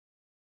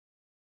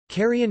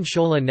Karian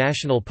Shola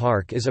National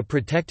Park is a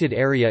protected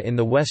area in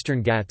the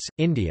Western Ghats,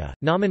 India,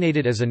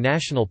 nominated as a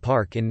national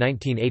park in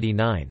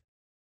 1989.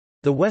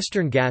 The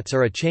Western Ghats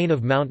are a chain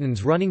of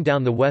mountains running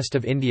down the west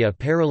of India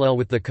parallel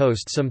with the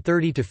coast some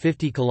 30 to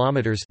 50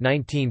 kilometers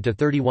 (19 to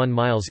 31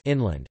 miles)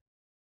 inland.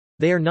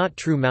 They are not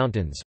true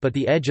mountains, but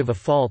the edge of a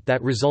fault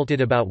that resulted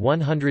about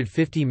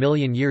 150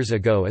 million years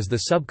ago as the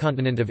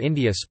subcontinent of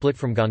India split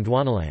from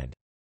Gondwanaland.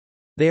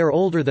 They are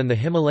older than the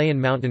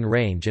Himalayan mountain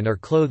range and are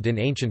clothed in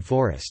ancient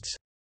forests.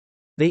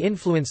 They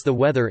influence the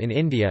weather in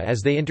India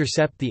as they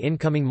intercept the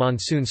incoming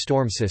monsoon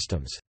storm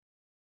systems.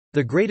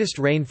 The greatest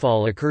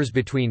rainfall occurs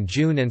between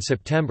June and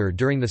September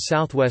during the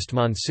southwest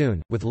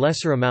monsoon, with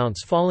lesser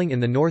amounts falling in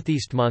the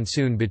northeast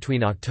monsoon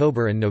between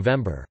October and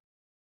November.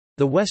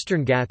 The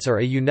Western Ghats are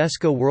a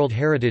UNESCO World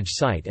Heritage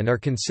Site and are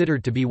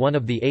considered to be one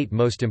of the 8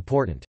 most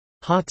important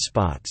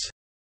hotspots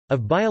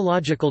of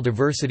biological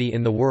diversity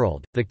in the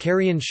world. The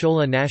Karian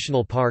Shola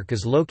National Park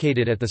is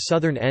located at the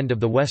southern end of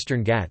the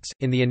Western Ghats,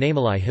 in the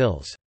Anamalai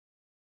Hills.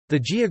 The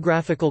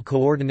geographical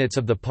coordinates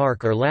of the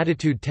park are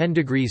latitude 10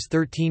 degrees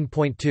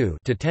 13.2 to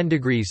 10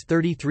 degrees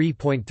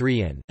 33.3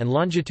 in, and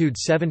longitude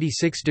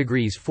 76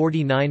 degrees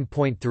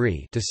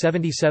 49.3 to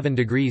 77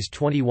 degrees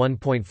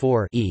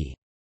 21.4 e.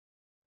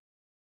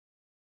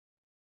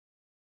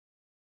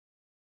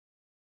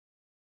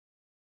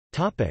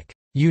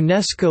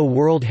 UNESCO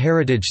World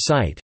Heritage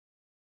Site.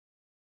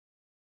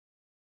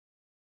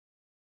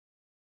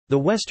 The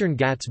Western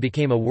Ghats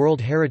became a World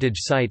Heritage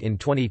Site in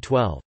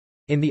 2012.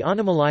 In the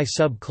Anamalai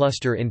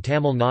sub-cluster in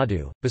Tamil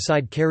Nadu,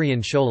 beside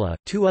Karian Shola,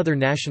 2 other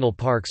national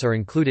parks are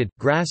included,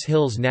 Grass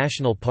Hills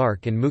National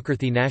Park and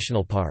Mukurthi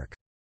National Park.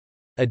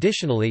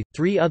 Additionally,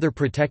 3 other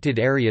protected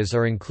areas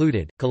are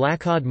included,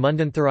 Kalakad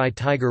Mundantharai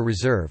Tiger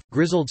Reserve,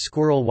 Grizzled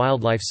Squirrel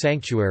Wildlife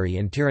Sanctuary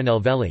and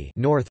Tirunelveli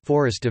North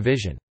Forest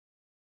Division.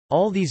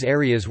 All these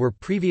areas were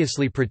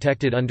previously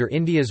protected under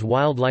India's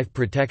Wildlife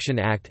Protection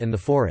Act and the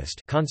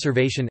Forest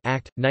Conservation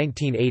Act,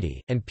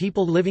 1980, and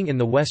people living in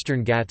the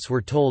Western Ghats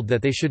were told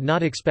that they should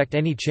not expect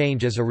any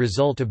change as a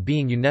result of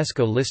being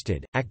UNESCO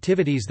listed.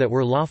 Activities that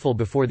were lawful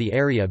before the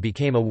area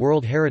became a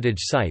World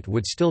Heritage Site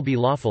would still be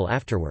lawful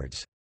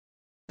afterwards.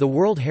 The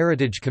World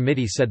Heritage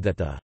Committee said that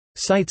the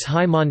site's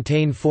high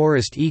montane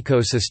forest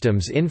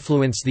ecosystems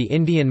influence the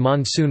Indian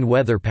monsoon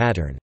weather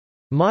pattern.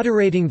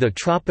 Moderating the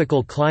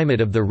tropical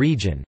climate of the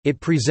region, it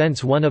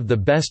presents one of the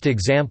best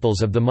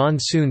examples of the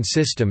monsoon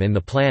system in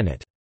the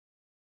planet.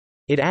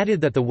 It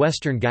added that the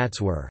Western Ghats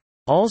were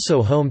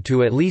also home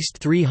to at least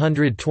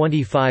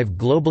 325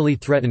 globally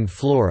threatened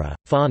flora,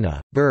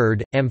 fauna,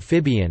 bird,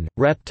 amphibian,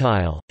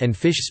 reptile, and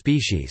fish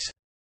species.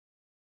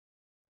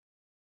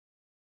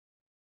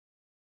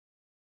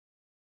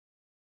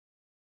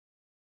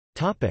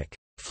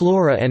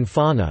 Flora and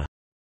fauna.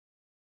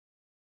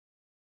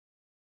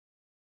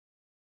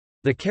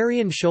 The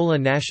Karian Shola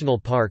National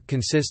Park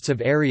consists of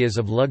areas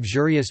of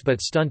luxurious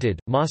but stunted,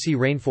 mossy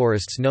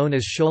rainforests known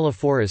as Shola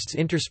forests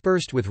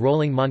interspersed with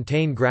rolling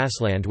montane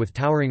grassland with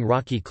towering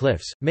rocky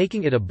cliffs,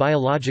 making it a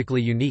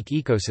biologically unique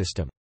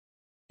ecosystem.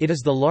 It is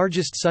the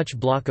largest such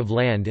block of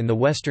land in the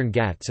Western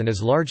Ghats and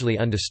is largely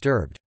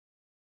undisturbed.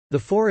 The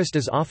forest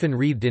is often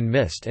wreathed in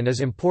mist and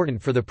is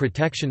important for the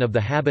protection of the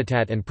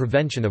habitat and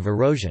prevention of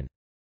erosion.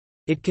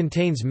 It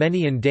contains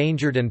many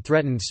endangered and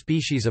threatened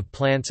species of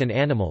plants and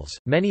animals,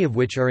 many of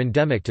which are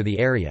endemic to the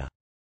area.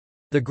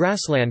 The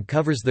grassland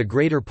covers the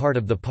greater part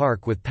of the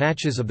park with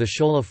patches of the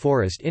Shola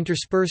forest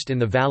interspersed in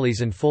the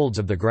valleys and folds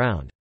of the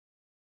ground.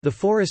 The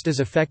forest is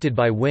affected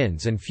by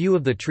winds and few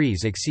of the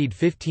trees exceed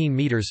 15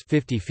 meters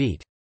 (50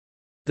 feet).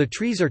 The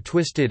trees are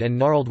twisted and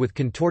gnarled with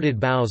contorted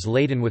boughs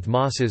laden with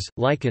mosses,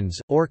 lichens,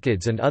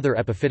 orchids and other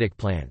epiphytic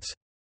plants.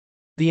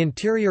 The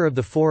interior of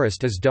the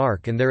forest is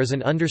dark and there is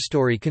an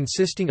understory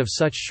consisting of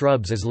such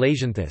shrubs as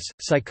lasianthus,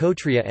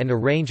 psychotria and a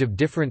range of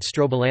different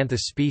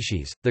strobilanthus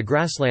species. The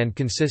grassland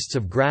consists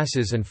of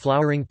grasses and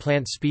flowering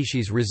plant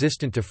species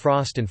resistant to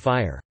frost and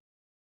fire.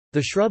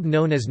 The shrub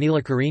known as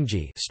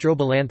Neelakurinji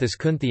Strobilanthus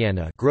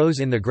kunthiana grows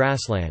in the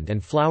grassland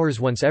and flowers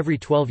once every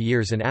 12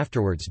 years and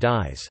afterwards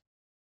dies.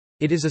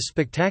 It is a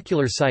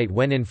spectacular sight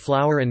when in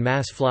flower and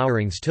mass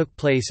flowerings took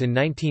place in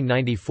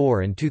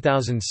 1994 and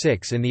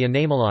 2006 in the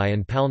Anamalai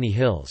and Palni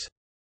Hills.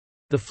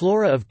 The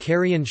flora of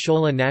Karian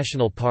Shola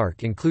National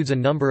Park includes a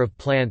number of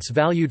plants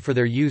valued for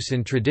their use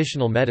in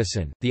traditional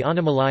medicine. The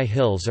Anamalai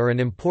Hills are an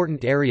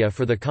important area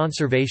for the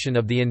conservation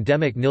of the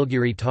endemic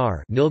Nilgiri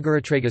tahr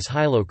Nilgiritragus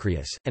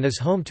hylocrius, and is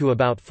home to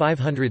about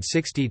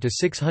 560 to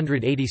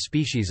 680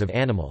 species of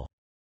animal.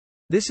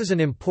 This is an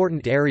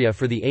important area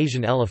for the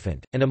Asian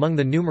elephant, and among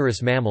the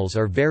numerous mammals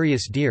are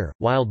various deer,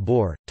 wild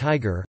boar,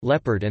 tiger,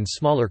 leopard and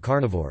smaller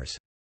carnivores.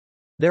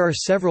 There are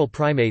several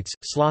primates,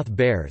 sloth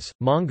bears,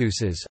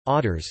 mongooses,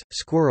 otters,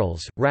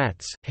 squirrels,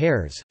 rats,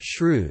 hares,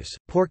 shrews,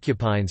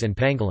 porcupines and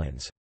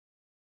pangolins.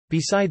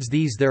 Besides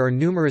these there are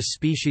numerous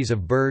species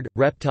of bird,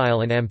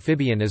 reptile and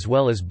amphibian as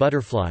well as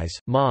butterflies,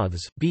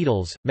 moths,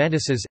 beetles,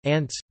 mantises,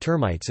 ants,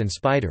 termites and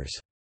spiders.